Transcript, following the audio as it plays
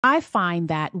I find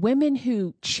that women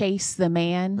who chase the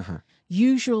man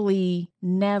usually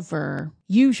never,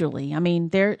 usually, I mean,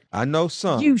 they're I know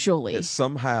some usually. that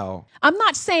somehow I'm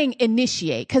not saying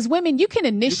initiate, because women, you can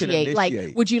initiate. Like,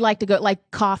 initiate. would you like to go,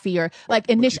 like coffee or like But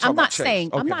you're initiate? talking I'm about not chase. saying,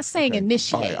 I'm Okay, not saying okay. All right,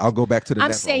 initiate. I'll go back to the I'm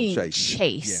level on saying chase.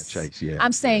 chase. Yeah, chase. Yeah,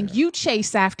 I'm saying yeah. you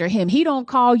chase after him. He don't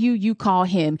call you, you call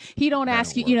him. He don't That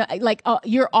ask don't you, work. like,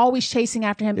 you're always chasing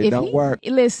after him. It If don't he, work.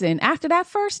 listen, after that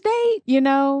first date,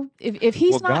 if Well,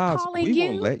 he's not guys, calling we will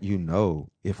you, let you know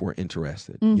if we're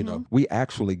interested. You know, we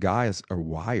actually, guys are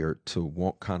wired to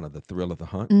want kind of the thrill of the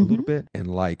hunt a little bit. And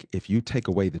like, if you take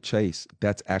away the chase,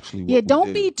 that's actually yeah, what we don't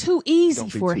do. be too easy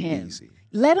Don't be for too him. easy.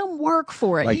 Let him work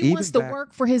for it. Like, He wants even to back,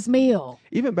 work for his meal.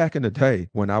 even back in the day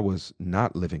when I was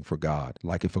not living for God,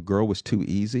 like if a girl was too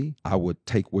easy, I would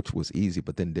take which was easy,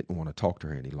 but then didn't want to talk to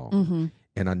her any longer.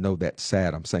 And I know that's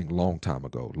sad. I'm saying long time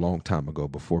ago,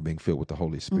 before being filled with the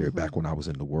Holy Spirit, back when I was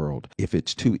in the world. If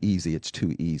it's too easy, it's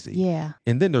too easy. Yeah.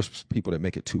 And then there's people that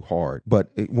make it too hard.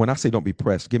 But when I say don't be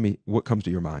pressed, give me what comes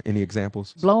to your mind. Any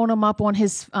examples? Blowing him up on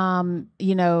his, On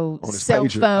his cell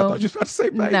pager. I thought phone. you were about to say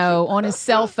pager. No, on his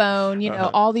cell phone,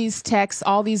 all these texts,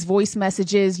 all these voice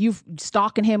messages, you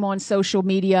stalking him on social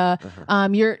media.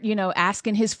 You're,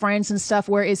 asking his friends and stuff,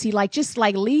 where is he? Like, just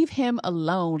like leave him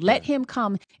alone. Let him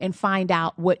come and find out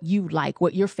what you like,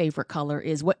 what your favorite color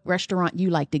is, what restaurant you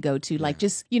like to go to. Like,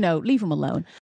 just, leave him alone.